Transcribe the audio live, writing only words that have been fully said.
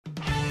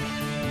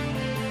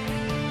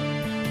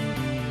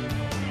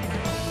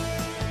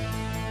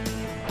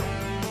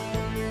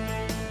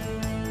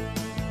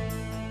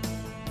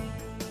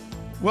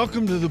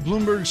Welcome to the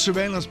Bloomberg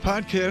Surveillance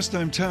Podcast.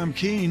 I'm Tom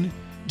Keene.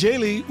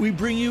 Daily, we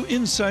bring you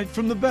insight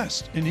from the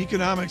best in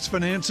economics,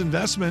 finance,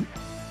 investment,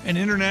 and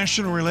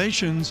international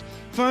relations.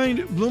 Find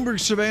Bloomberg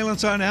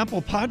Surveillance on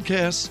Apple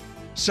Podcasts,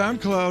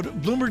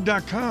 SoundCloud,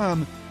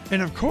 Bloomberg.com,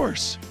 and of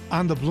course,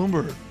 on the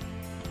Bloomberg.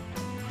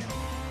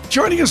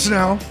 Joining us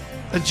now,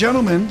 a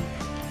gentleman,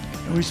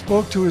 and we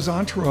spoke to his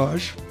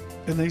entourage,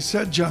 and they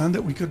said, John,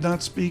 that we could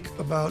not speak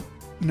about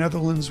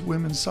Netherlands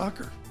women's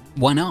soccer.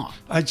 Why not?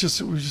 We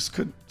just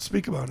couldn't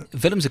speak about it.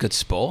 Willem's a good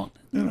sport.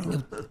 You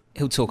know,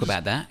 He'll talk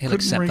about that. He'll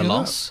accept the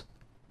loss.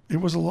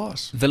 It was a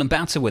loss. Willem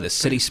Bouter with us,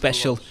 City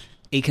Special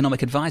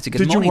Economic Advisor. Good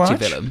Did morning you to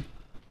watch? you, Willem.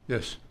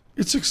 Yes.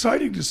 It's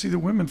exciting to see the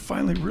women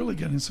finally really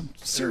getting some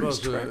serious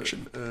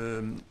traction.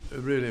 A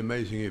really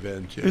amazing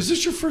event. Yes. Is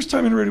this your first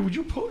time in radio? Would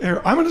you pull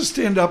here? I'm going to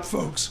stand up,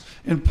 folks,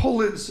 and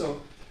pull in so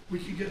we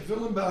can get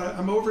Willem Bouter.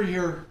 I'm over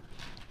here.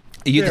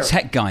 Are you There. the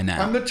tech guy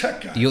now? I'm the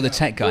tech guy. You're the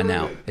tech guy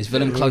now. Is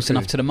Willem close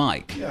enough to the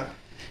mic? Yeah.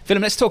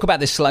 Willem, let's talk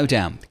about this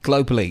slowdown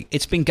globally.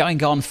 It's been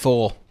going on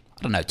for,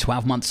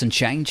 12 months and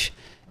change.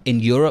 In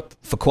Europe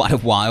for quite a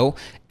while.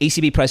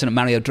 ECB President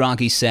Mario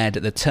Draghi said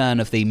at the turn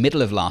of the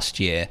middle of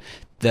last year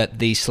that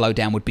the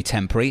slowdown would be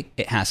temporary.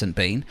 It hasn't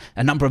been.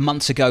 A number of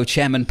months ago,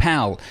 Chairman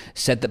Powell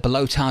said that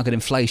below target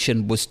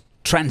inflation was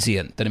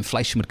transient, that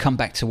inflation would come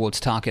back towards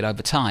target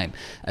over time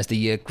as the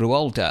year grew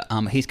older.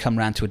 He's come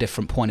round to a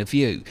different point of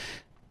view.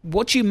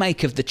 What do you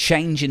make of the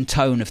change in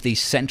tone of these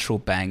central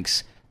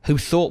banks who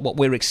thought what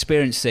we're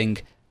experiencing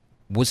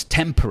was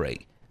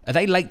temporary? Are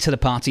they late to the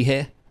party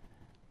here?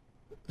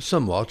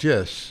 Somewhat,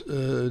 yes.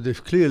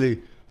 They've clearly,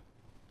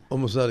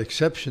 almost without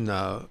exception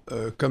now,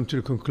 come to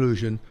the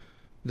conclusion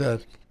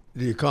that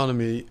the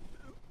economy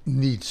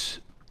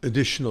needs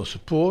additional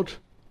support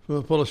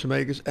from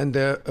policymakers, and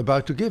they're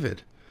about to give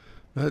it.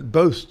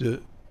 Both the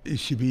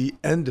ECB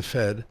and the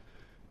Fed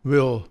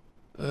will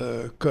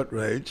cut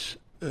rates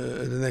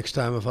at the next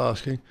time of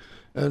asking.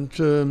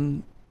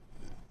 And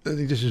I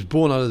think this is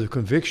born out of the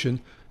conviction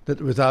that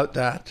without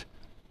that,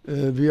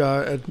 we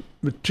are at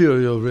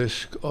material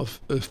risk of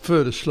a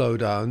further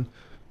slowdown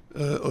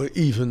or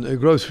even a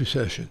growth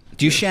recession.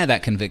 Do you share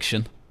that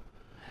conviction?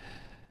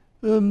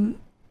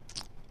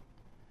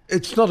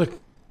 It's not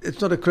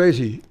a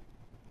crazy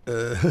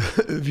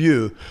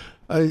view.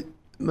 I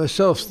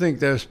myself think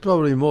there's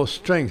probably more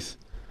strength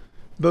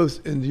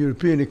both in the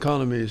European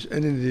economies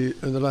and in the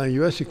underlying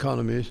US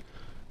economies,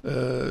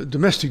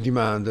 domestic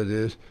demand that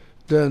is,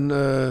 than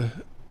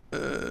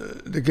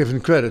they're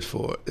given credit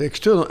for. The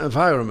external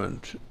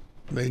environment,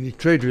 mainly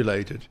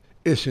trade-related,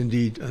 is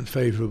indeed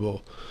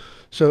unfavorable.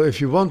 So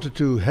if you wanted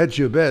to hedge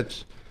your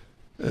bets,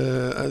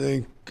 I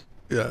think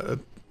a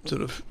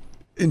sort of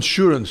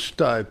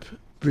insurance-type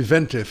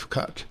preventive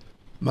cut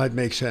might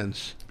make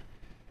sense.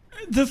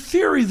 The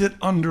theory that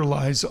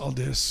underlies all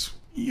this,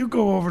 you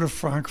go over to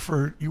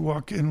Frankfurt, you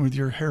walk in with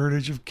your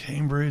heritage of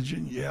Cambridge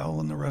and Yale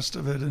and the rest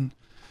of it, and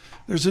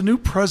there's a new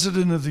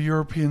president of the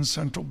European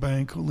Central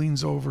Bank who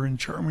leans over and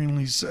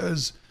charmingly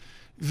says,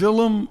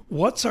 Willem,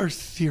 what's our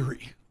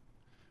theory?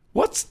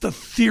 What's the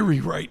theory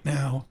right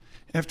now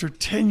after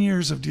 10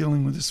 years of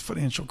dealing with this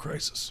financial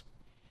crisis?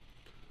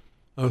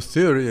 Our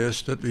theory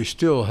is that we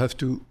still have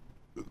to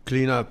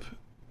clean up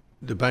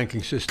the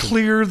banking system.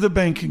 Clear the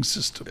banking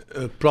system.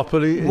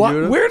 Properly in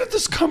Europe. Where did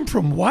this come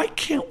from? Why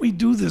can't we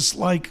do this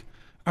like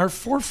our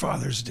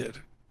forefathers did?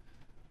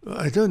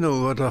 I don't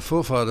know what our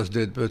forefathers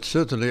did, but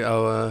certainly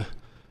our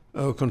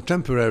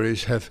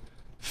contemporaries have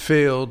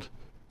failed,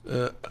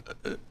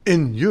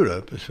 in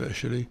Europe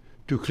especially,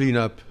 to clean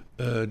up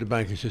the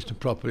banking system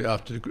properly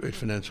after the great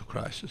financial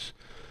crisis.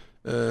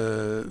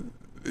 It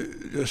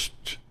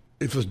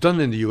was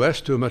done in the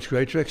US to a much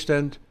greater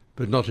extent,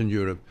 but not in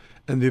Europe.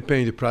 And we're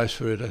paying the price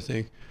for it, I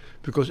think,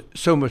 because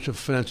so much of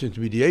financial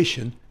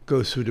intermediation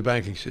goes through the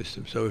banking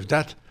system. So if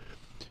that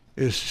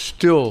is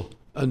still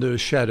under a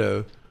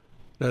shadow,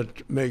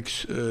 that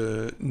makes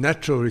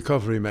natural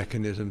recovery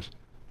mechanisms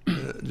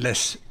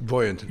less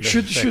buoyant. Less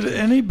Should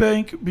any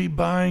bank be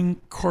buying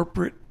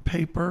corporate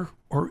paper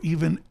or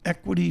even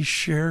equity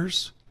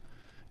shares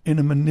in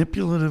a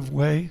manipulative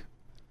way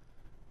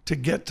to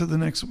get to the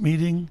next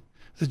meeting?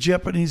 The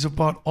Japanese have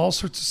bought all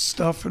sorts of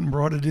stuff and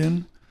brought it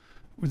in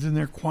within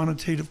their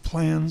quantitative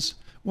plans.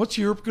 What's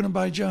Europe going to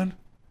buy, John?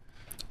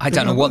 I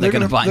don't know what they're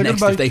going to buy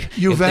next.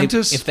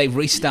 If they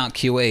restart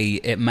QE,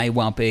 it may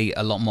well be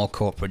a lot more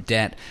corporate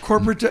debt.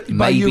 Corporate debt,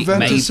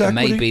 Juventus equity?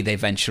 Maybe they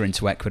venture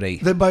into equity.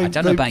 They buy, I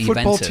don't know about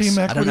football Juventus.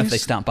 Team I don't know if they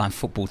equities? start buying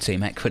football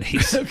team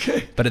equities.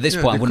 Okay. But at this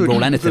point, I wouldn't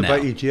rule anything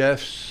out. They could buy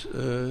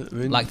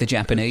ETFs. Like the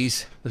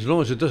Japanese. As long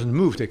as it doesn't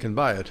move, they can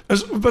buy it.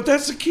 But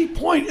that's the key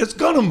point. It's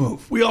going to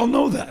move. We all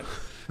know that.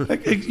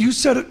 You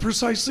said it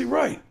precisely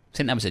right. I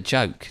think that was a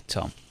joke,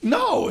 Tom.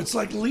 No, it's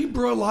like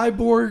Libra,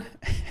 LIBOR.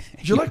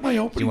 Did you like my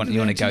opening? You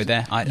want to go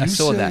there? I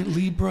saw that.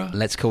 Libra.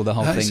 Let's call the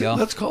whole thing off.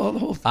 Let's call the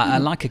whole thing. I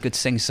like a good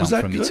sing song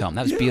from you, Tom.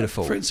 That was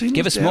beautiful. Francine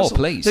Give us more,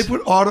 please. They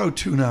put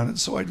auto-tune on it,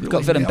 so I'd really You've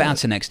got Willem nail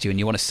Bouter it. next to you and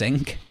you want to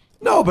sing?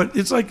 No, but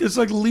it's like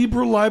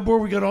Libra, LIBOR.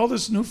 We got all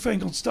this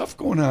newfangled stuff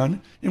going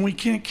on, and we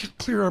can't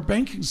clear our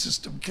banking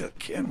system,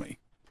 can we?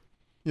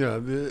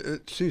 Yeah,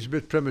 it seems a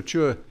bit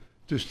premature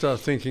to start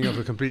thinking of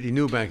a completely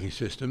new banking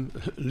system,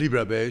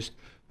 Libra-based,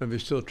 when we're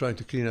still trying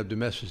to clean up the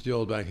mess with the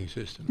old banking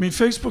system. I mean,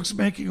 Facebook's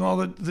making all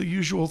the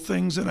usual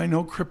things, and I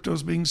know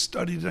crypto's being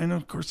studied. I know,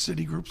 of course,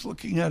 Citigroup's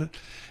looking at it.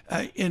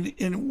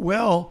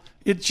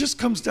 It just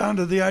comes down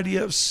to the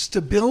idea of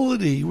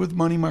stability with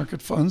money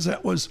market funds.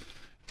 That was,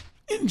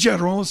 in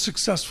general, a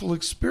successful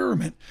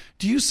experiment.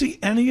 Do you see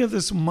any of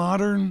this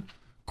modern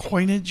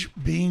coinage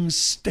being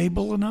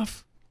stable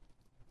enough?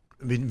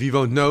 I mean, we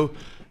won't know,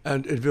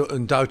 and it will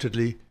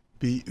undoubtedly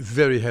be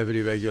very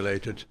heavily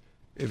regulated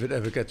if it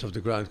ever gets off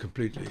the ground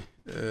completely.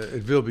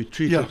 It will be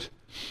treated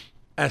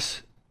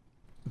as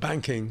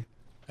banking,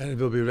 and it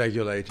will be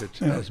regulated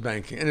as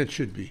banking, and it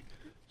should be.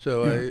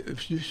 So I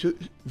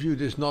view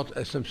this not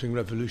as something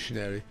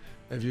revolutionary.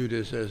 I view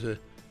this as an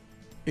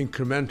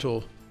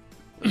incremental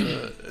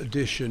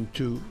addition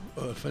to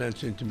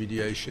financial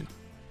intermediation.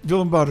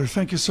 Willem Broderick,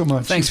 thank you so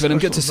much. Thanks, Willem.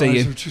 Good to see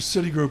you. To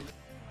Citigroup.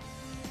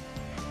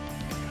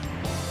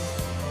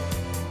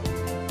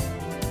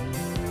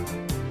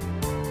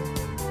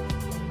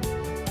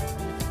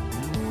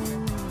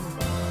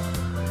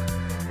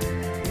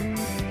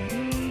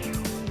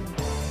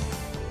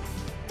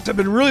 I've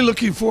been really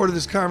looking forward to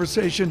this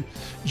conversation.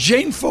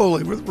 Jane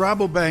Foley with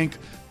Rabobank,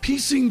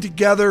 piecing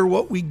together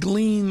what we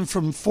glean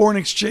from foreign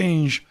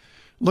exchange,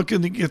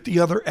 looking at the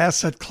other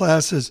asset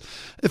classes.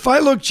 If I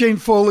look, Jane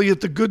Foley, at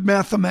the good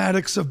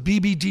mathematics of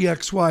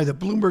BBDXY, the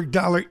Bloomberg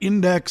Dollar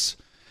Index,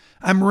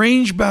 I'm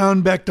range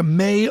bound back to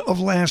May of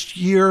last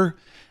year.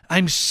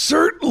 I'm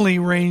certainly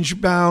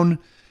range bound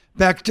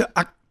back to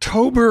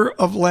October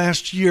of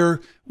last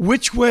year.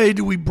 Which way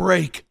do we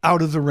break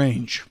out of the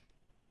range?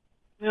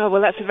 Oh,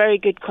 well, that's a very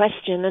good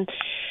question. And,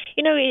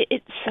 you know,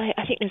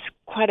 I think there's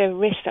quite a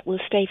risk that we'll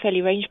stay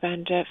fairly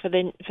range-bound for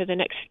the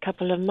next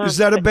couple of months. Is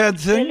that a bad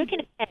thing?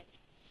 Looking ahead,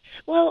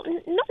 well,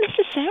 not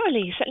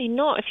necessarily. Certainly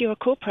not if you're a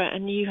corporate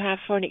and you have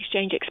foreign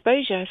exchange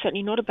exposure.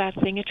 Certainly not a bad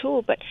thing at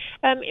all. But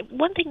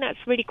one thing that's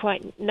really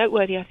quite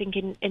noteworthy, I think,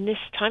 in this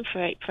time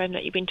frame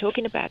that you've been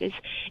talking about is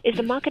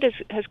the market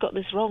has got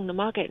this wrong. The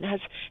market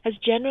has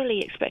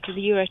generally expected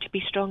the euro to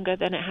be stronger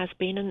than it has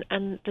been,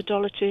 and the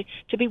dollar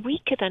to be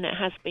weaker than it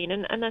has been.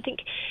 And I think,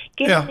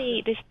 given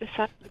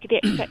the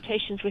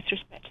expectations with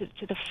respect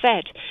to the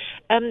Fed,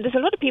 there's a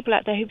lot of people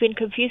out there who've been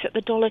confused that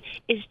the dollar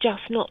is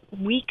just not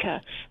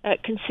weaker,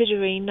 considering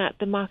that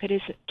the market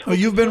is... Oh,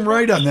 you've been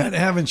right on that,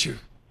 haven't you?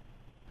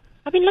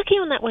 I've been lucky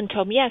on that one,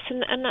 Tom, yes.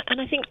 And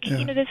I think,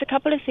 you know, there's a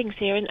couple of things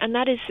here, and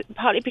that is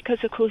partly because,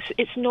 of course,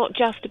 it's not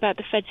just about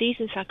the Fed's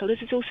easing cycle.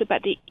 This is also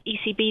about the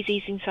ECB's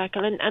easing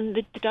cycle and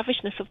the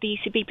dovishness of the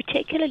ECB,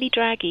 particularly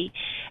Draghi,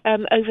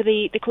 over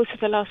the course of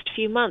the last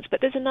few months.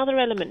 But there's another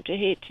element to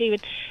here, too,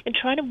 and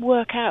trying to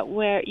work out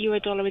where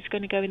euro-dollar is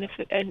going to go in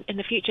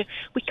the future.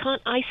 We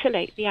can't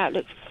isolate the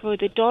outlook for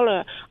the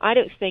dollar, I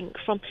don't think,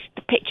 from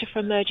the picture for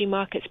emerging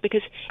markets,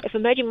 because if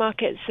emerging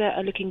markets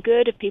are looking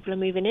good, if people are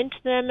moving into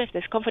them, if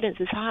there's confidence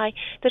is high,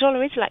 the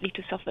dollar is likely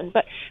to soften.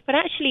 But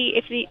actually,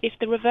 if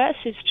the reverse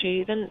is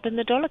true, then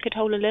the dollar could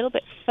hold a little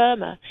bit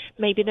firmer,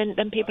 maybe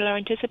than people are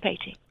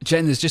anticipating.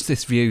 Jane, there's just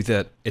this view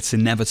that it's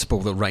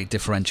inevitable that rate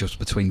differentials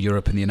between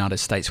Europe and the United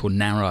States will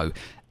narrow,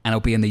 and it'll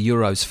be in the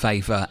euro's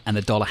favour, and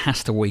the dollar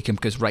has to weaken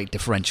because rate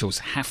differentials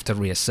have to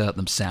reassert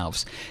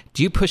themselves.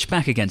 Do you push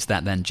back against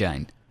that then,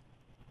 Jane?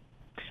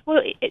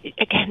 Well,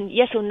 again,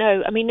 yes or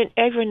no. I mean,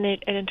 over in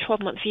a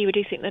 12-month view, we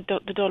do think that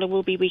the dollar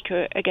will be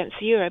weaker against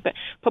the euro, but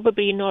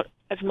probably not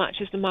as much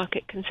as the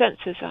market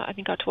consensus. I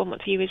think our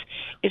 12-month view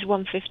is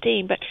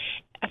 115. But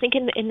I think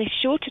in the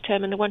shorter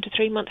term, in the 1 to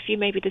 3 month view,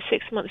 maybe the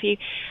 6 month view,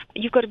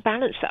 you've got to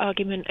balance the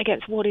argument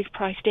against what is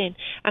priced in.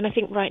 And I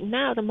think right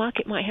now the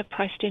market might have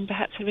priced in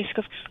perhaps a risk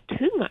of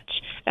too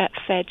much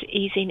Fed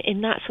easing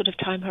in that sort of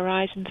time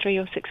horizon, 3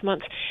 or 6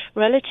 months,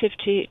 relative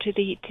to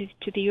the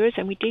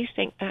eurozone. We do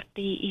think that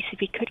the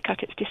ECB could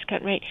cut its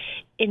discount rate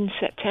in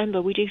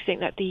September. We do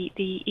think that the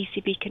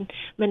ECB can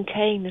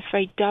maintain this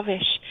very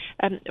dovish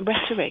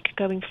rhetoric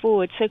going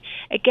forward. So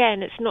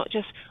again, it's not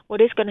just what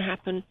is going to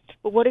happen,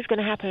 but what is going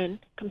to happen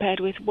compared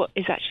with what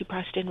is actually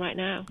priced in right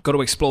now. Got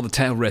to explore the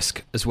tail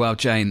risk as well,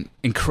 Jane.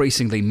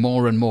 Increasingly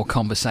more and more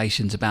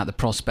conversations about the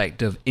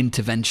prospect of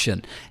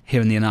intervention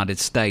here in the United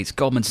States.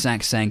 Goldman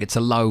Sachs saying it's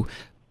a low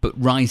but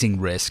rising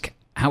risk.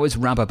 How is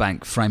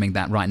Rabobank framing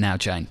that right now,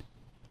 Jane?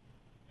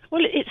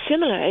 Well, it's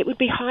similar. It would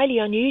be highly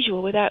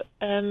unusual without,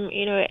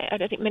 I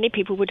don't think many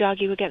people would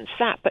argue against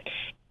that. But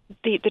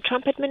the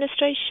Trump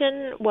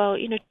administration, well,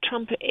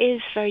 Trump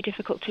is very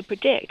difficult to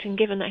predict. And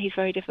given that he's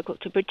very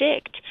difficult to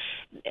predict,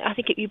 I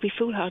think you'd be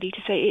foolhardy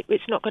to say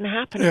it's not going to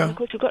happen. Yeah. And of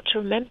course, we've got to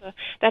remember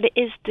that it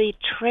is the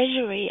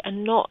Treasury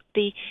and not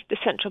the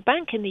central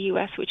bank in the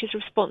U.S. which is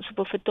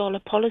responsible for dollar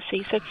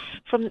policy. So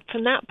from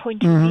that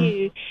point of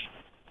view,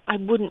 I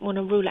wouldn't want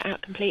to rule it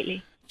out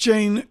completely.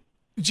 Jane,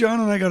 John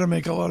and I got to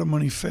make a lot of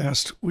money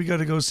fast. We got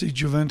to go see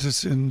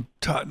Juventus in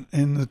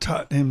the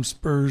Tottenham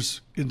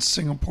Spurs in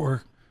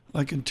Singapore,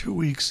 like in 2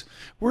 weeks.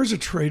 Where's a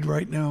trade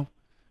right now?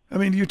 I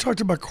mean, you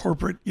talked about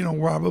corporate,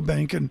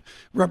 Rabobank and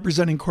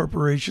representing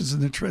corporations in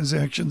the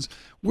transactions.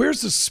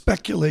 Where's the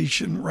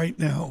speculation right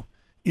now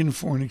in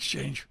foreign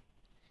exchange?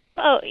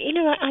 Well,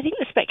 I think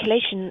the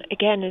speculation,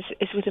 again, is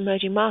with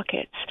emerging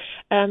markets.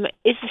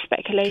 Is the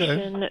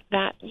speculation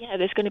that,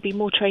 there's going to be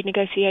more trade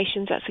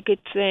negotiations, that's a good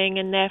thing,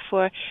 and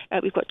therefore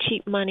we've got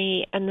cheap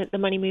money and the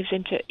money moves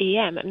into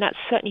EM. And that's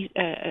certainly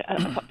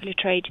a popular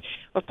trade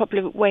or a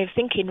popular way of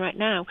thinking right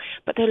now.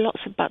 But there are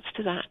lots of buts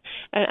to that.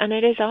 And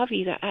it is our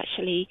view that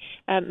actually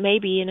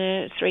maybe in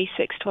a 3,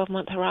 6,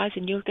 12-month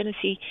horizon, you're going to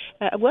see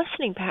a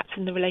worsening perhaps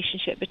in the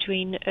relationship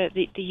between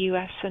the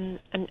US and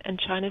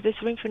China.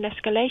 There's room for an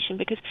escalation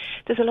because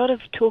there's a lot of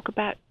talk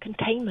about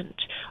containment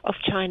of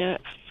China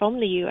from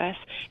the US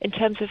in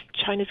terms of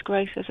China's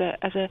growth as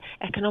a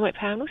economic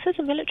power and also as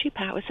a military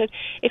power. So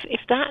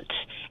if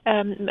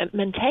that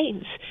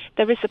maintains,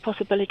 there is a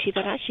possibility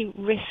that actually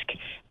risk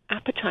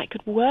appetite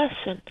could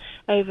worsen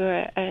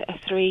over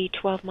a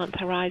 12-month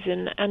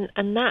horizon,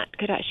 and that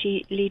could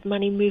actually lead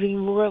money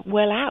moving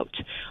well out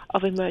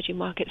of emerging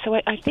markets. So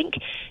I think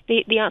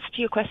the answer to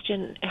your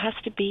question has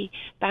to be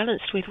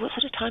balanced with what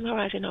sort of time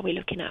horizon are we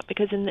looking at?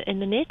 Because in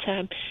the near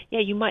term,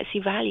 you might see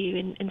value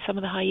in some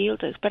of the high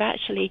yielders, but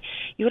actually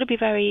you ought to be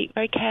very,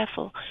 very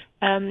careful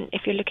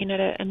if you're looking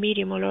at a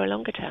medium or a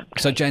longer term.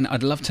 So, Jane,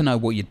 I'd love to know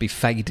what you'd be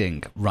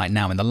fading right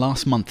now. In the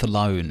last month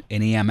alone,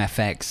 in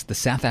EMFX, the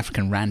South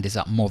African rand is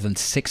up more than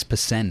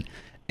 6%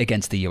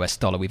 against the US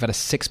dollar. We've had a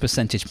 6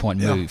 percentage point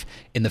move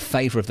in the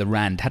favour of the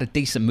rand, had a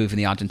decent move in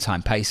the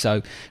Argentine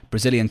peso,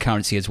 Brazilian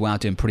currency as well,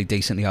 doing pretty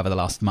decently over the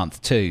last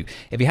month too.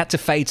 If you had to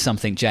fade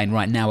something, Jane,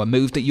 right now, a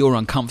move that you're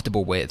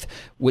uncomfortable with,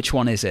 which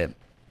one is it?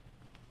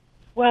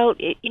 Well,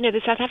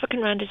 the South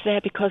African rand is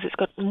there because it's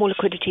got more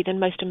liquidity than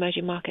most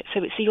emerging markets.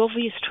 So it's the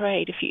obvious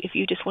trade if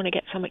you just want to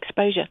get some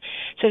exposure.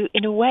 So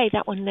in a way,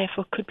 that one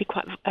therefore could be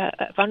quite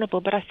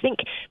vulnerable. But I think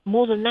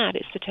more than that,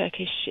 it's the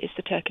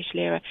Turkish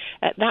lira.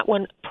 That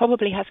one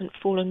probably hasn't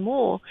fallen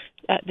more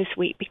this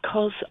week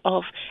because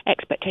of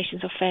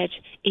expectations of Fed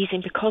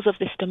easing, because of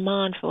this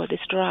demand for this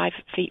drive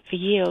for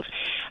yield.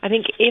 I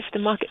think if the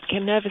market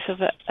became nervous of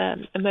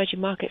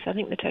emerging markets, I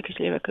think the Turkish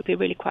lira could be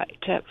really quite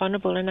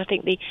vulnerable. And I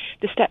think the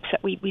steps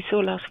that we saw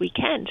last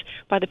weekend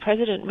by the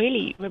president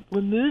really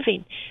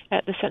removing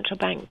the central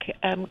bank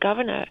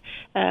governor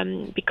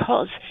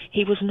because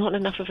he was not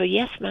enough of a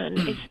yes man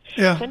is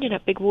sending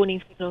up big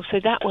warning signals. So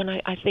that one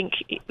I think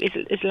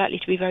is likely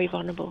to be very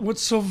vulnerable.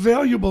 What's so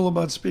valuable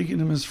about speaking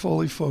to Ms.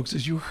 Foley, folks,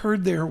 is you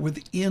heard there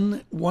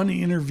within one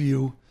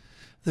interview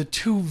the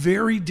two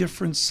very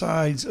different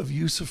sides of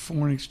use of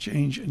foreign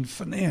exchange in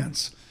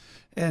finance.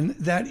 And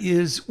that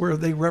is where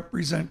they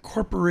represent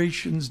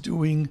corporations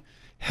doing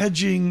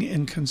hedging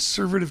and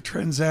conservative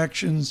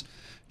transactions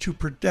to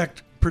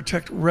protect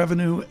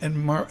revenue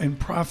and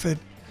profit,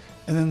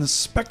 and then the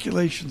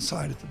speculation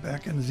side at the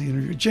back end of the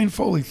interview. Jane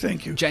Foley,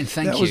 thank you. Jane,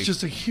 thank you. That was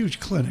just a huge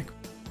clinic.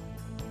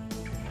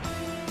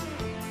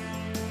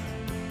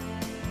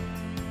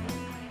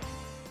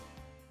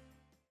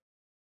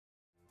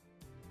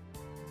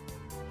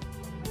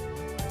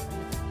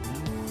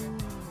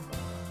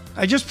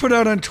 I just put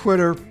out on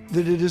Twitter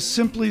that it is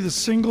simply the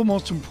single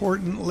most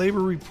important labor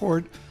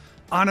report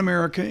on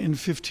America in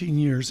 15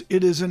 years.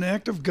 It is an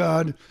act of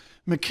God.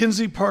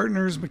 McKinsey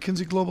Partners,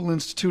 McKinsey Global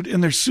Institute,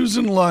 and their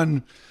Susan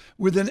Lunn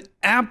with an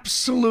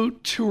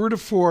absolute tour de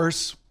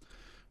force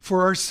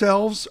for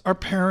ourselves, our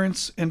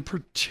parents, and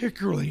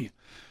particularly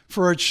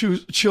for our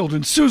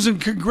children. Susan,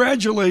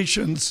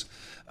 congratulations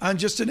on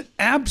just an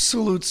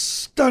absolute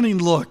stunning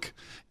look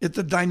at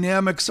the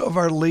dynamics of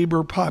our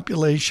labor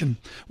population.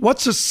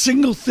 What's a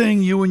single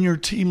thing you and your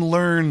team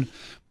learn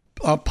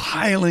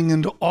piling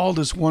into all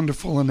this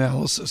wonderful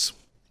analysis?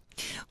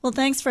 Well,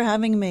 thanks for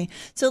having me.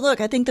 So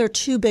look, I think there are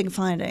two big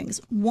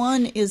findings.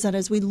 One is that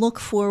as we look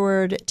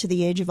forward to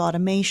the age of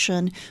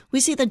automation,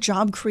 we see that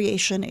job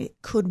creation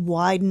could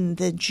widen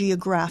the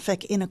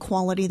geographic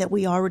inequality that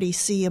we already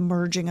see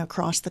emerging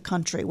across the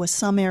country, with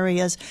some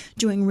areas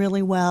doing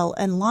really well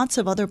and lots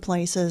of other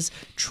places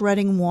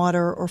treading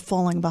water or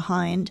falling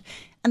behind.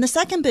 And the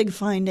second big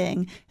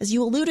finding, as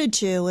you alluded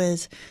to,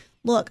 is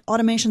look,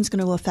 automation is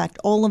going to affect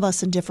all of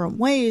us in different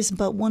ways,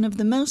 but one of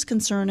the most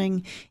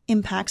concerning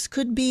impacts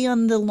could be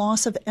on the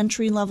loss of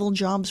entry-level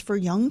jobs for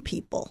young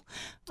people.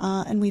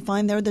 And we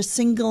find they're the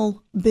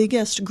single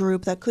biggest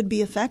group that could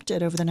be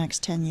affected over the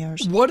next 10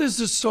 years. What is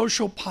the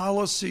social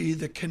policy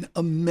that can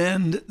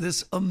amend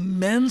this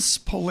immense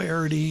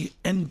polarity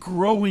and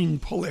growing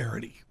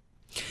polarity?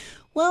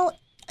 Well,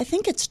 I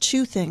think it's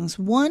two things.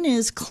 One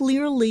is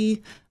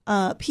clearly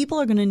people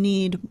are going to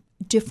need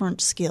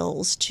different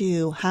skills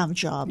to have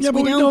jobs. Yeah,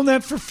 but we've known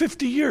that for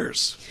 50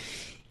 years.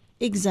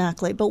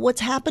 Exactly. But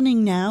what's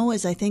happening now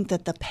is I think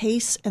that the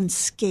pace and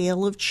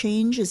scale of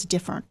change is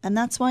different. And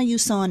that's why you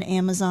saw an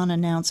Amazon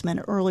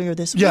announcement earlier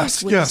this week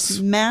with this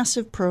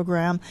massive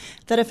program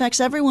that affects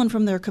everyone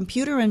from their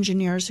computer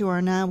engineers who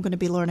are now going to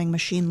be learning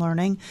machine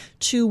learning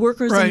to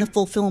workers in the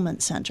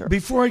fulfillment center.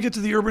 Before I get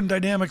to the urban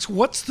dynamics,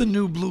 what's the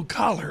new blue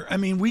collar? I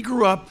mean, we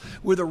grew up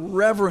with a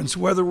reverence,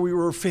 whether we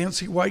were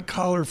fancy white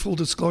collar, full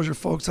disclosure,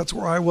 folks, that's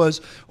where I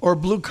was, or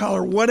blue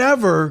collar,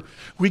 whatever.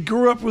 We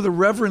grew up with a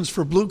reverence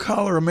for blue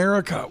collar America.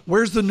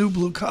 Where's the new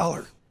blue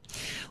collar?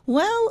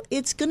 Well,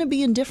 it's going to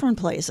be in different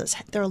places.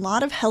 There are a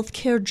lot of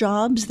healthcare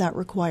jobs that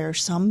require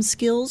some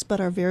skills but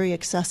are very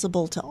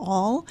accessible to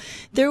all.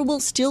 There will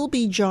still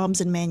be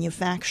jobs in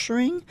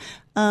manufacturing,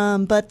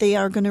 but they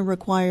are going to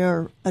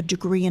require a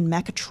degree in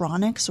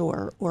mechatronics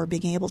or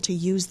being able to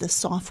use the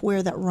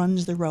software that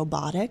runs the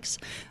robotics.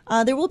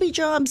 There will be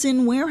jobs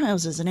in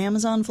warehouses and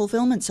Amazon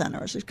fulfillment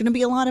centers. There's going to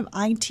be a lot of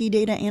IT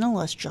data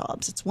analyst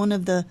jobs. It's one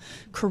of the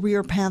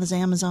career paths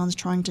Amazon's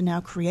trying to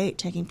now create,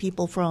 taking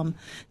people from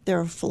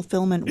their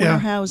fulfillment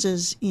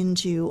warehouses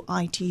into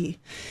IT.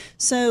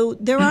 So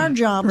there are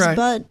jobs,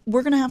 but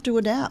we're going to have to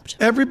adapt.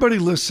 Everybody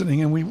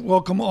listening, and we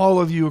welcome all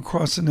of you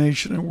across the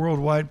nation and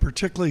worldwide,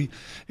 particularly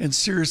in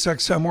Sirius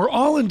XM. We're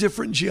all in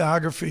different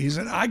geographies,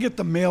 and I get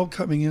the mail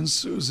coming in,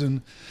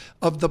 Susan,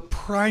 of the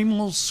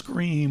primal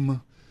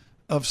scream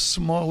of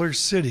smaller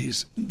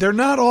cities. They're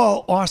not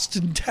all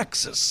Austin,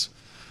 Texas.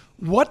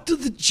 What do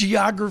the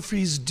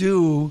geographies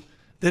do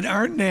that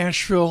aren't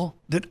Nashville,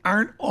 that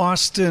aren't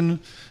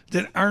Austin,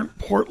 that aren't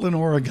Portland,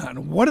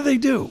 Oregon? What do they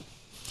do?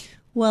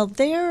 Well,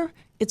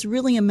 it's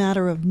really a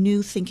matter of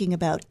new thinking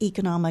about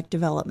economic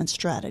development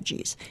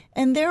strategies.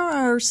 And there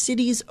are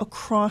cities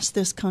across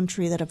this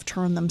country that have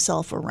turned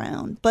themselves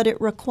around, but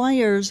it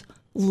requires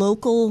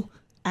local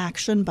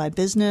action by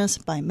business,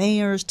 by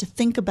mayors, to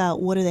think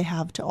about what do they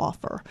have to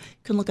offer.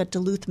 You can look at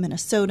Duluth,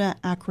 Minnesota,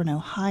 Akron,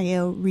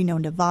 Ohio, Reno,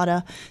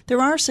 Nevada.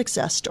 There are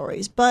success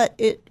stories, but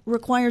it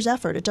requires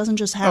effort. It doesn't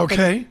just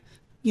happen,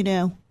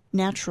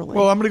 naturally.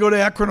 Well, I'm going to go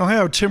to Akron,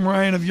 Ohio. Tim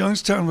Ryan of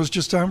Youngstown was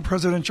just on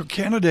presidential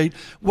candidate.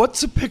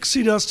 What's the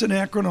pixie dust in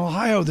Akron,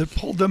 Ohio that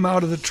pulled them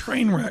out of the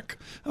train wreck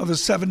of the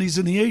 70s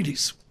and the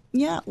 80s?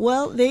 Yeah,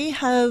 well,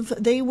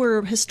 they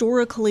were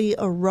historically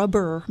a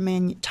rubber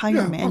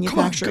tire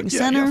manufacturing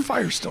center. Yeah,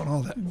 Firestone,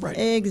 all that, right.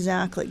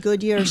 Exactly,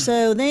 Goodyear.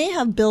 So they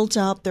have built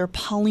up their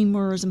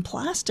polymers and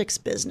plastics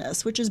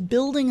business, which is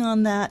building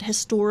on that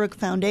historic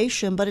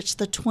foundation, but it's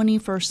the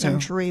 21st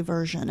century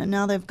version. And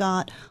now they've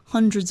got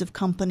hundreds of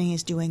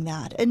companies doing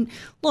that. And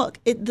look,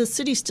 the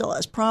city still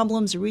has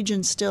problems. The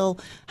region still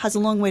has a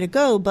long way to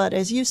go. But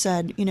as you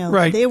said,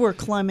 they were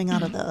climbing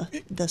out of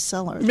the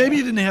cellar. Maybe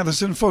you didn't have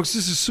this in, folks.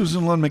 This is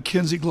Susan Lund,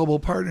 McKinsey Global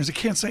Partners. I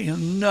can't say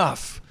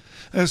enough.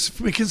 As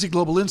McKinsey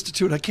Global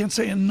Institute, I can't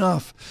say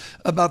enough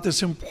about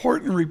this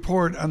important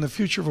report on the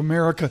future of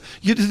America.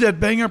 You did that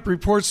bang-up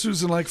report,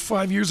 Susan, like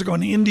 5 years ago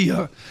in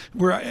India,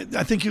 where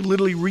I think you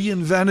literally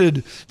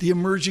reinvented the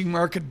emerging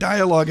market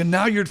dialogue, and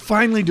now you're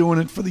finally doing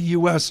it for the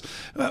U.S.,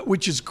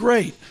 which is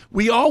great.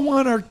 We all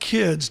want our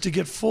kids to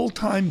get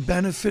full-time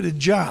benefited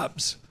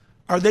jobs.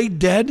 Are they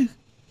dead?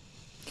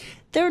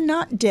 They're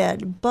not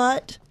dead,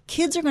 but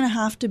kids are going to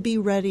have to be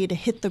ready to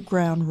hit the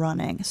ground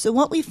running. So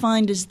what we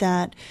find is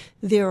that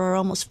there are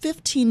almost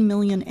 15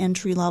 million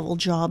entry-level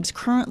jobs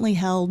currently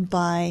held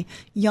by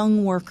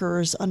young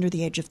workers under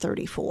the age of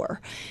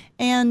 34.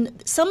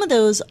 And some of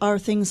those are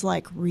things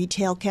like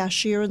retail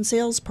cashier and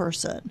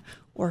salesperson,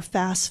 or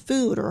fast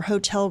food or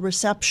hotel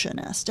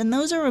receptionist. And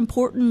those are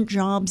important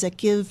jobs that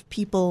give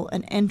people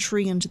an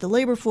entry into the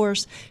labor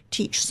force,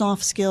 teach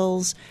soft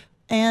skills,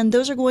 and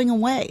those are going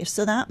away.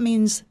 So that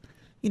means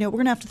we're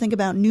going to have to think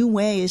about new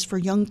ways for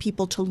young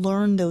people to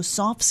learn those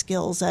soft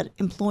skills that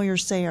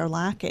employers say are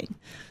lacking.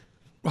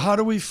 How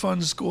do we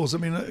fund schools? I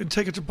mean,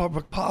 take it to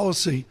public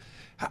policy.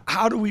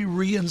 How do we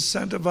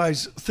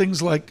re-incentivize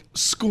things like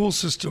school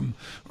system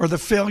or the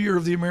failure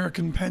of the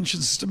American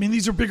pension system? I mean,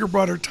 these are bigger,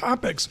 broader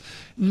topics.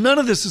 None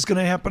of this is going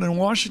to happen in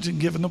Washington,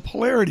 given the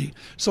polarity.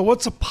 So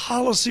what's a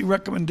policy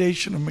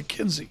recommendation of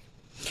McKinsey?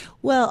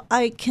 Well,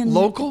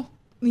 Local?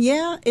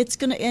 Yeah, it's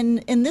going to,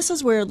 and this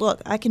is where,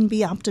 look, I can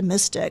be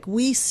optimistic.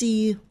 We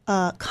see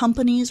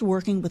companies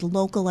working with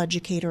local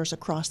educators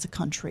across the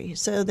country.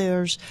 So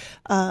there's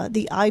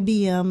the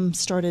IBM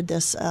started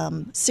this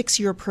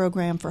 6-year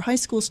program for high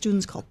school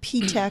students called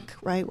P-Tech,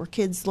 right, where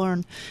kids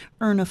earn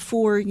a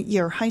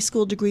 4-year high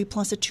school degree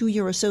plus a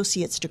 2-year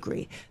associate's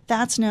degree.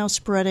 That's now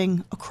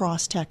spreading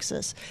across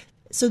Texas.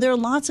 So there are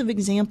lots of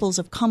examples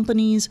of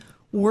companies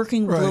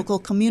working with local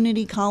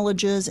community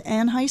colleges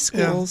and high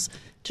schools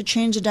to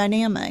change the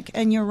dynamic.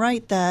 And you're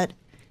right that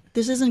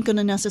this isn't going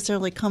to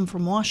necessarily come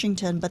from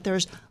Washington, but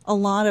there's a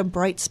lot of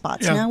bright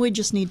spots. Yeah. Now we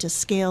just need to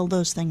scale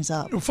those things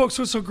up. Well, folks,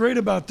 what's so great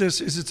about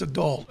this is it's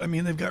adult. I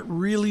mean, they've got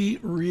really,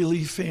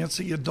 really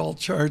fancy adult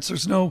charts.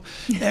 There's no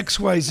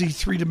XYZ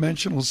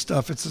three-dimensional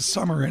stuff. It's the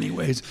summer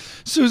anyways.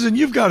 Susan,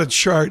 you've got a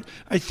chart.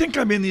 I think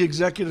I'm in the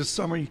executive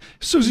summary.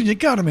 Susan, you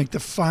got to make the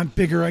font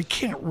bigger. I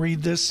can't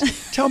read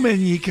this. Tell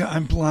Manika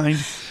I'm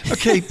blind.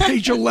 Okay,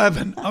 page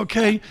 11,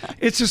 okay?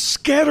 It's a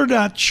scattered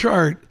out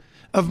chart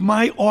of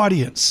my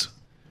audience.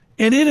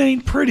 And it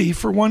ain't pretty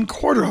for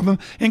 1/4 of them.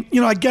 And,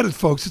 I get it,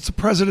 folks. It's the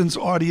president's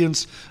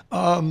audience.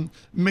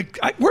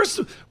 Where's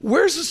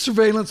the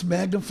surveillance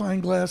magnifying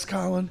glass,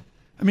 Colin?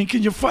 I mean,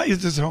 can you find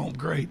it at home?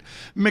 Great.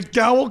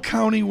 McDowell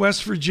County,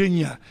 West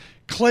Virginia.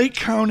 Clay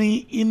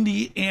County,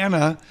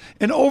 Indiana.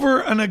 And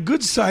over on a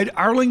good side,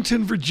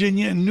 Arlington,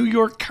 Virginia, and New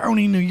York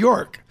County, New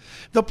York.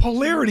 The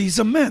polarity's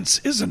immense,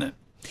 isn't it?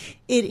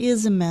 It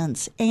is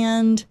immense.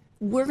 And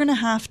we're going to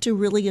have to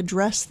really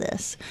address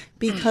this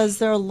because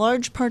there are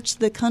large parts of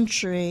the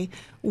country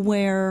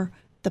where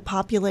the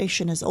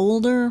population is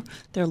older,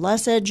 they're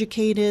less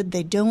educated,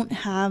 they don't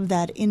have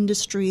that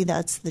industry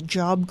that's the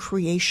job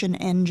creation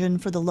engine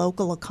for the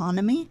local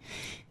economy,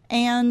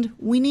 and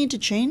we need to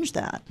change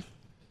that.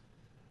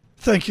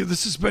 Thank you.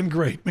 This has been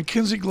great.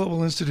 McKinsey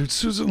Global Institute,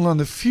 Susan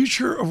Lund, the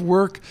future of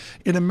work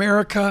in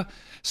America.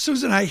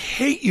 Susan, I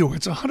hate you.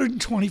 It's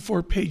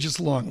 124 pages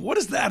long.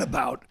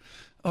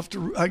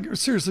 I'm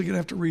seriously going to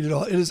have to read it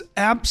all. It is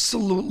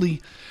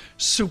absolutely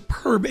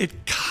superb. It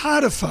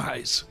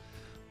codifies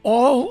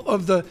all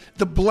of the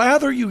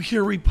blather you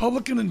hear,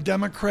 Republican and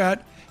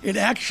Democrat. It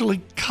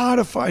actually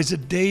codifies the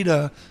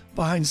data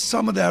behind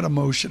some of that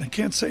emotion. I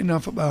can't say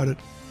enough about it.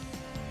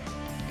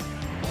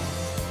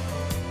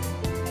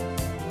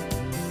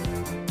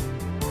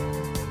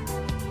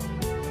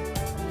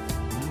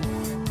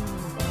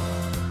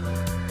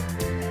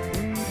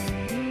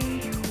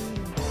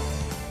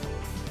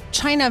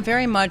 China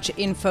very much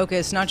in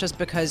focus, not just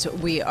because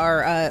we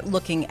are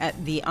looking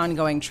at the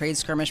ongoing trade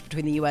skirmish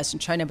between the U.S.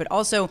 and China, but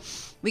also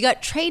we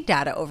got trade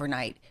data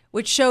overnight,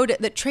 which showed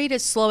that trade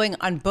is slowing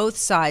on both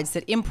sides,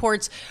 that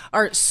imports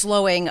are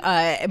slowing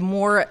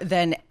more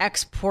than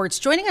exports.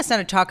 Joining us now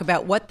to talk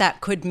about what that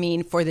could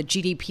mean for the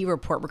GDP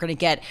report we're going to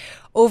get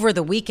over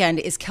the weekend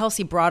is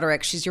Kelsey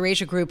Broderick. She's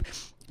Eurasia Group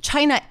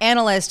China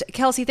analyst.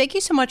 Kelsey, thank you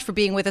so much for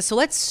being with us. So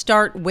let's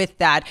start with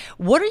that.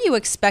 What are you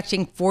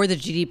expecting for the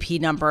GDP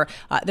number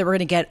that we're going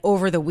to get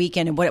over the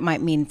weekend and what it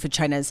might mean for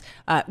China's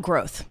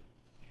growth?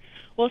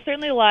 Well,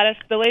 certainly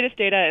the latest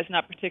data is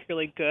not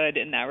particularly good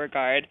in that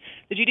regard.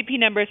 The GDP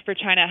numbers for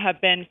China have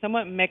been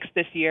somewhat mixed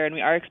this year, and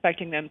we are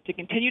expecting them to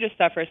continue to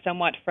suffer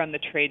somewhat from the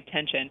trade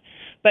tension.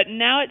 But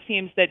now it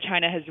seems that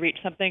China has reached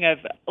something of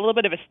a little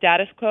bit of a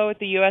status quo with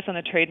the U.S. on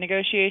the trade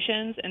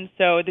negotiations, and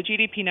so the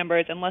GDP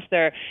numbers, unless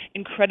they're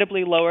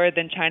incredibly lower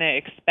than China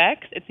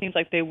expects, it seems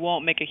like they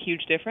won't make a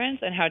huge difference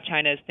in how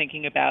China is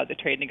thinking about the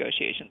trade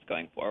negotiations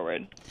going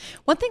forward.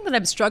 One thing that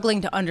I'm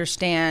struggling to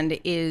understand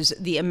is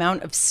the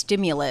amount of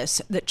stimulus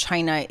that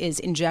China is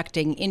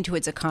injecting into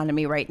its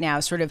economy right now,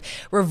 sort of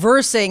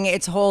reversing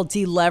its whole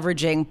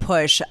deleveraging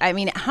push. I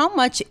mean, how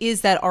much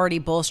is that already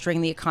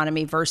bolstering the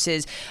economy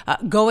versus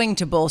going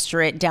to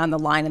bolster it down the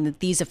line, and that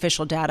these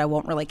official data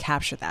won't really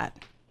capture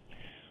that?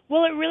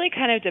 Well, it really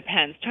kind of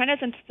depends. China's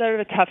in sort of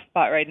a tough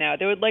spot right now.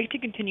 They would like to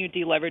continue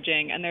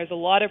deleveraging, and there's a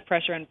lot of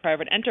pressure on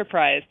private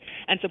enterprise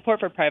and support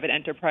for private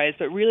enterprise,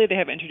 but really they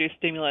have introduced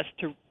stimulus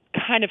to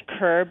kind of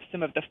curb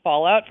some of the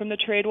fallout from the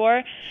trade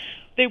war.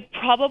 They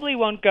probably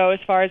won't go as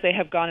far as they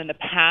have gone in the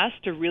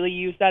past to really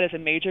use that as a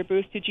major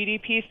boost to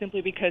GDP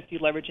simply because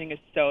deleveraging is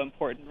so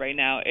important right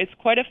now. It's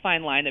quite a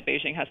fine line that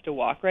Beijing has to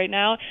walk right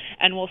now,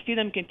 and we'll see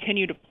them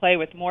continue to play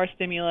with more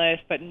stimulus,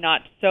 but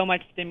not so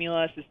much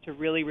stimulus as to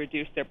really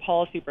reduce their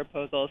policy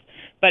proposals.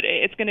 But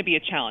it's going to be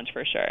a challenge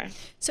for sure.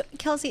 So,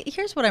 Kelsey,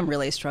 here's what I'm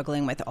really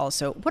struggling with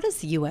also. What does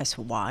the U.S.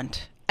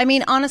 want? I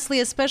mean,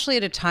 honestly, especially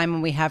at a time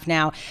when we have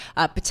now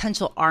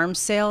potential arms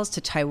sales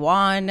to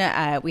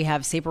Taiwan, we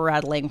have saber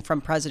rattling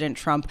from President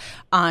Trump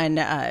on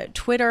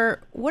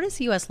Twitter. What is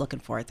the U.S. looking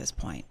for at this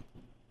point?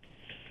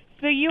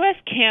 The U.S.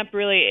 camp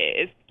really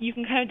is, you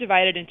can kind of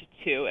divide it into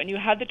two. And you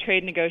have the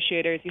trade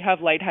negotiators, you have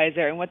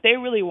Lighthizer, and what they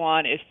really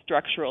want is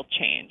structural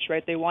change,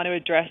 right? They want to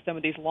address some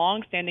of these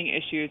long-standing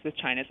issues with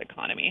China's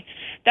economy.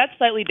 That's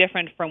slightly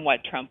different from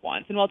what Trump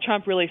wants. And while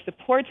Trump really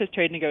supports his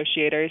trade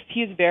negotiators,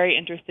 he's very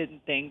interested in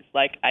things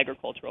like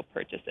agricultural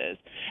purchases.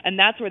 And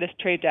that's where this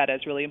trade data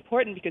is really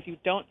important because you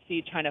don't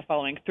see China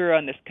following through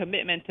on this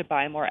commitment to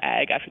buy more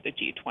ag after the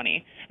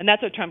G20. And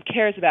that's what Trump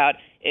cares about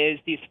is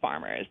these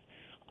farmers.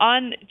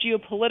 On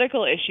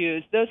geopolitical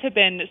issues, those have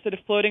been sort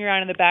of floating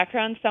around in the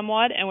background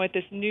somewhat, and with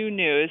this new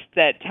news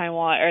that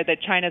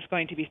China is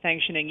going to be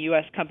sanctioning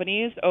U.S.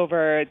 companies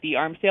over the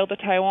arms sale to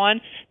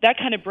Taiwan, that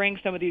kind of brings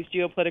some of these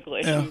geopolitical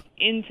issues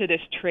into this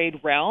trade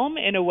realm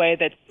in a way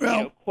that's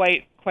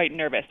quite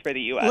nervous for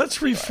the U.S. Let's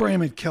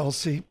reframe it,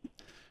 Kelsey.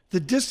 The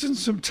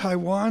distance from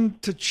Taiwan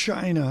to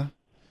China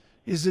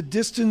is a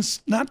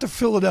distance not to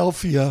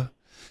Philadelphia,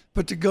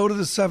 but to go to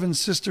the Seven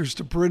Sisters,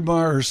 to Bryn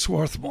Mawr or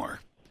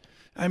Swarthmore.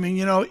 I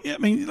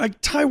mean,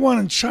 like Taiwan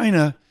and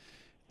China,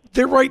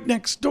 they're right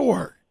next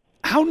door.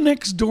 How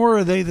next door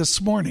are they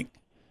this morning?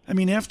 I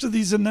mean, after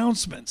these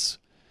announcements,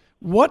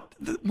 what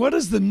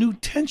is the new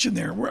tension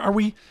there? Are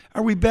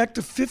we back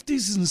to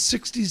 50s and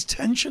 60s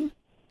tension?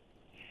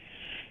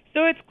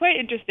 So it's quite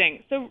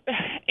interesting. So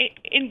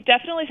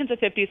definitely since the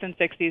 50s and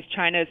 60s,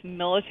 China's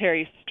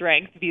military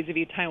strength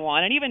vis-a-vis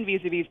Taiwan and even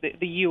vis-a-vis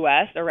the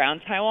U.S.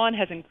 around Taiwan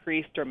has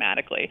increased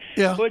dramatically.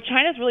 Yeah. But what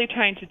China's really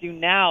trying to do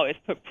now is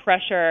put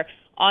pressure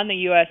on the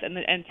U.S.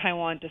 and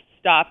Taiwan to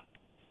stop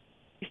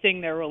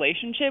increasing their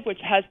relationship, which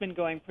has been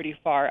going pretty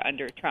far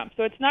under Trump.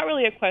 So it's not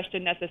really a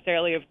question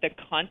necessarily of the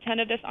content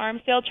of this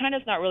arms sale.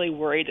 China's not really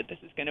worried that this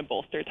is going to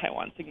bolster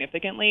Taiwan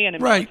significantly in a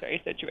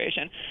military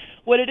situation.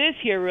 What it is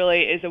here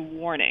really is a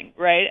warning,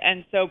 right?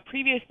 And so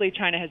previously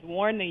China has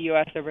warned the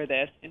U.S. over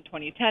this. In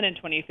 2010 and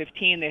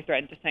 2015, they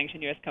threatened to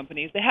sanction U.S.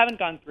 companies. They haven't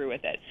gone through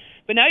with it.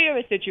 But now you have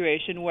a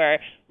situation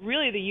where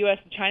really the U.S.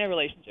 and China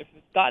relationship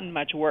has gotten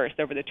much worse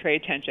over the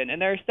trade tension.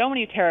 And there are so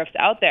many tariffs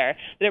out there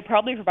that it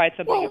probably provides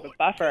something of a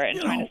buffer. And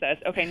China says,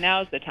 okay,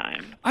 now's the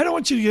time. I don't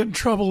want you to get in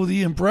trouble with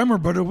Ian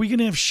Bremmer, but are we going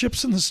to have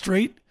ships in the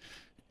Strait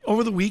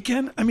over the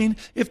weekend? I mean,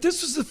 if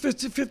this was the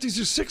 50s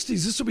or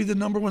 60s, this would be the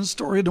number one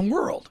story in the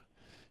world.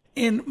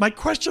 And my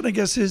question, I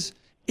guess, is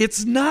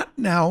it's not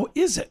now,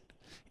 is it?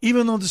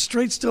 Even though the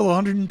Strait's still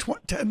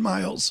 110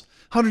 miles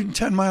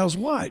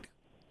wide.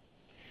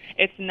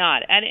 It's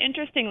not. And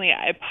interestingly,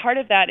 part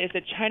of that is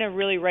that China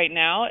really right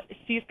now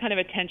sees kind of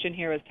a tension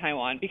here with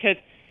Taiwan because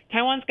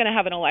Taiwan's going to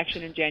have an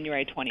election in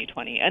January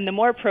 2020, and the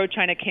more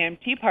pro-China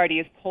KMT party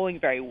is polling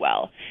very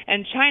well.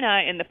 And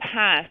China, in the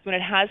past, when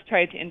it has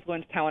tried to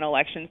influence Taiwan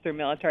elections through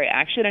military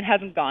action, it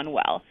hasn't gone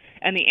well.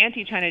 And the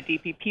anti-China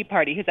DPP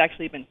party has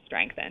actually been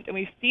strengthened. And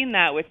we've seen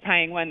that with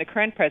Tsai Ing-wen, the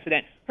current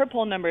president. Her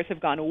poll numbers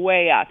have gone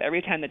way up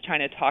every time that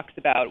China talks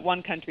about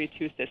one country,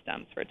 two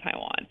systems for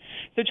Taiwan.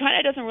 So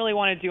China doesn't really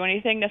want to do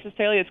anything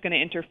necessarily that's going to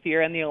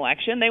interfere in the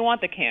election. They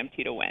want the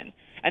KMT to win.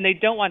 And they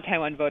don't want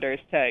Taiwan voters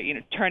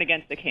to, turn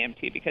against the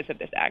KMT because of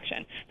this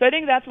action. So I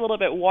think that's a little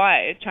bit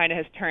why China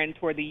has turned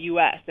toward the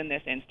U.S. in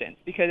this instance,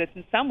 because it's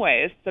in some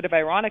ways, sort of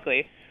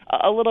ironically,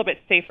 a little bit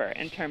safer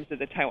in terms of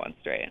the Taiwan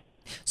Strait.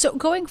 So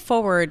going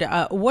forward,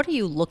 what are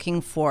you looking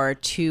for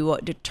to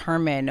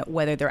determine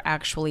whether there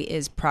actually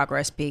is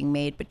progress being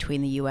made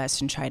between the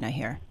U.S. and China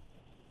here?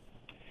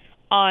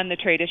 On the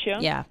trade issue?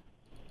 Yeah.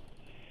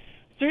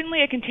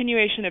 Certainly a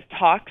continuation of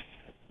talks.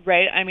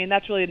 Right. I mean,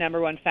 that's really the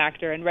number one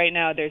factor. And right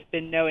now, there's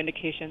been no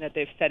indication that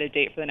they've set a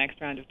date for the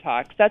next round of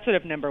talks. That's sort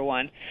of number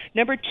one.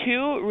 Number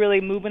two, really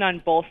movement on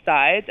both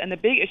sides. And the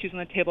big issues on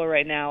the table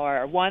right now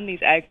are, one,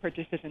 these ag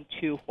purchases, and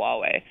two,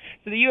 Huawei.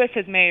 So the U.S.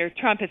 has made, or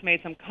Trump has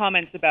made some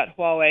comments about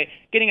Huawei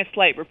getting a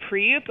slight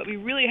reprieve, but we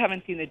really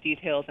haven't seen the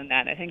details in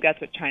that. And I think that's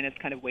what China's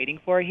kind of waiting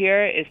for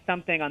here, is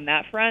something on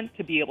that front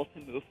to be able to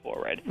move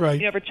forward. Right.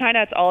 For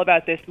China, it's all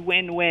about this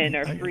win-win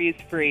or freeze,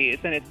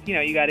 and it's,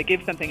 you got to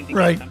give something to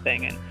get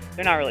something, and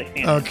they're not really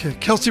standing. Okay.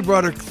 Kelsey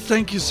Broderick,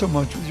 thank you so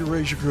much with your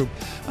Asia Group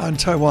on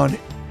Taiwan.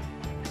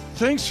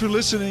 Thanks for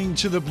listening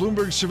to the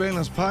Bloomberg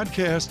Surveillance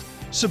Podcast.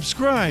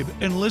 Subscribe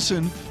and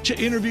listen to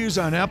interviews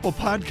on Apple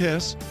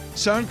Podcasts,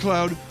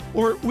 SoundCloud,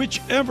 or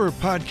whichever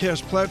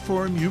podcast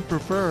platform you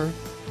prefer.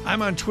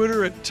 I'm on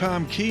Twitter at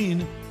Tom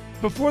Keene.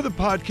 Before the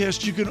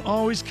podcast, you can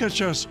always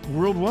catch us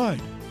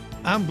worldwide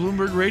on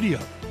Bloomberg Radio.